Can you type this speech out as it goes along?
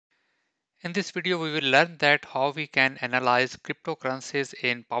In this video, we will learn that how we can analyze cryptocurrencies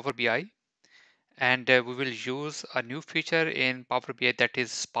in Power BI, and we will use a new feature in Power BI that is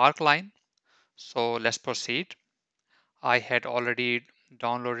Sparkline. So let's proceed. I had already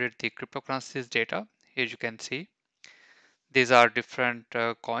downloaded the cryptocurrencies data. Here you can see these are different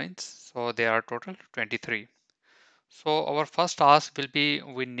coins. So there are total 23. So our first task will be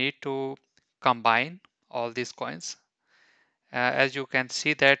we need to combine all these coins. As you can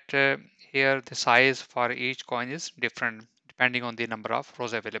see that here the size for each coin is different depending on the number of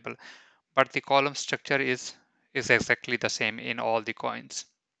rows available, but the column structure is exactly the same in all the coins.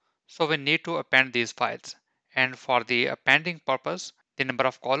 So we need to append these files, and for the appending purpose the number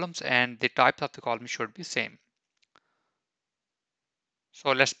of columns and the types of the column should be same.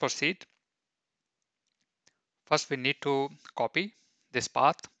 So let's proceed. First we need to copy this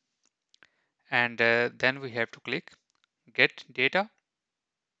path, and then we have to click get data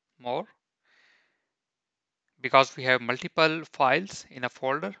more. Because we have multiple files in a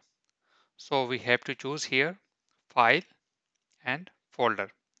folder, so we have to choose here file and folder,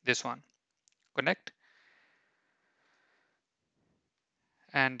 this one, connect,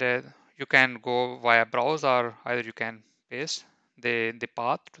 and you can go via browse, or either you can paste the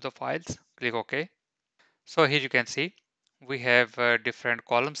path to the files, click OK. So here you can see we have different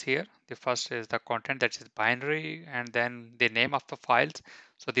columns here. The first is the content, that is binary, and then the name of the files.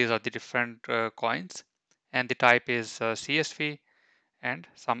 So these are the different coins, and the type is CSV and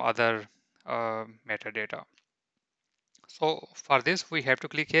some other metadata. So for this we have to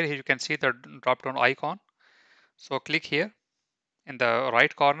click here. Here you can see the drop down icon. So click here in the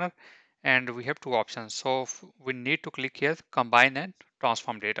right corner, and we have two options. So we need to click here combine and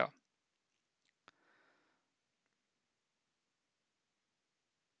transform data.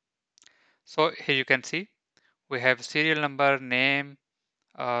 So here you can see we have serial number, name,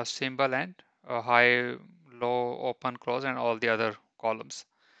 symbol, and high, low, open, close, and all the other columns.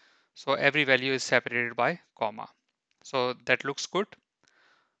 So every value is separated by comma. So that looks good,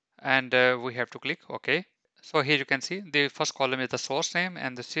 and we have to click OK. So here you can see the first column is the source name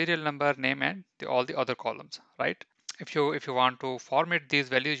and the serial number, name, and all the other columns, right? If you want to format these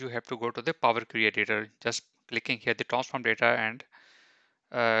values, you have to go to the Power Query editor, just clicking here the transform data and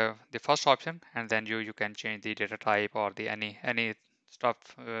the first option, and then you can change the data type or the any stuff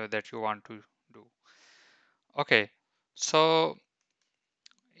that you want to do. Okay, so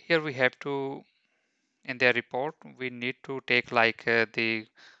here we have to, in their report, we need to take like the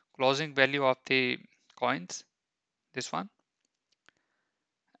closing value of the coins, this one,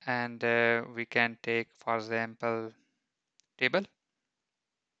 and we can take, for example, table,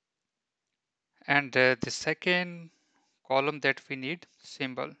 and the second column that we need,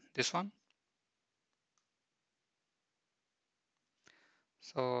 symbol, this one.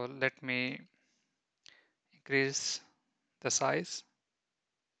 So let me increase the size.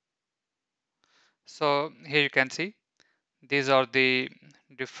 So here you can see these are the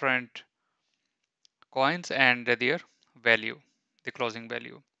different coins and their value, the closing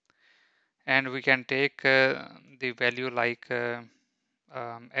value, and we can take the value like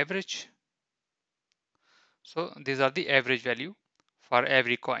average. So these are the average value for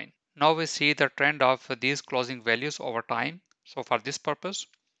every coin. Now we see the trend of these closing values over time. So for this purpose,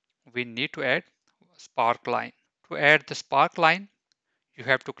 we need to add Sparkline. To add the Sparkline, you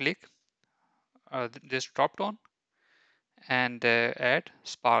have to click this drop down and add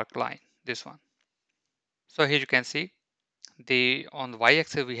Sparkline, this one. So here you can see the on the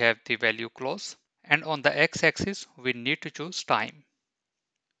y-axis we have the value close, and on the x-axis we need to choose time.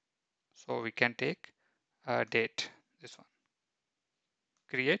 So we can take date, this one,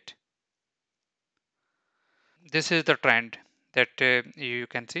 create. This is the trend that you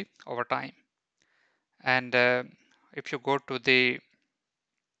can see over time. And if you go to the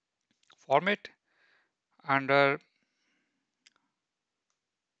format under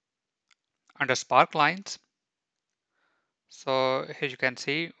Sparklines, so here you can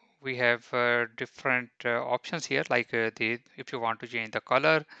see we have different options here, like the if you want to change the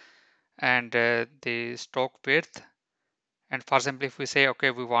color and the stroke width. And for example, if we say okay,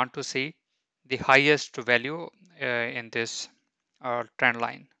 we want to see the highest value in this trend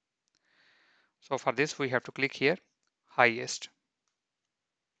line, so for this we have to click here highest,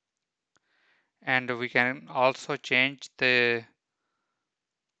 and we can also change the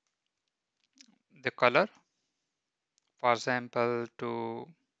color, for example, to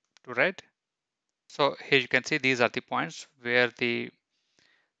red. So here you can see these are the points where the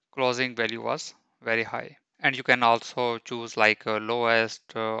closing value was very high, and you can also choose like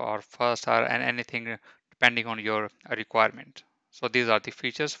lowest or first or and anything depending on your requirement. So these are the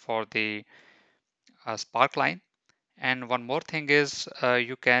features for the Sparkline. And one more thing is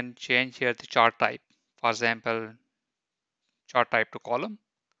you can change here the chart type. For example, chart type to column.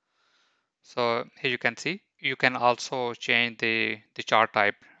 So here you can see you can also change the chart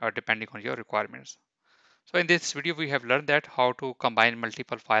type depending on your requirements. So in this video we have learned that how to combine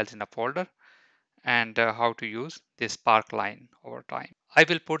multiple files in a folder and how to use the Sparkline over time. I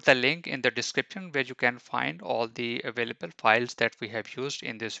will put the link in the description where you can find all the available files that we have used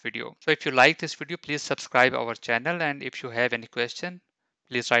in this video. So if you like this video, please subscribe our channel, and if you have any question,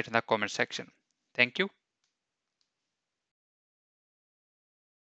 please write in the comment section. Thank you.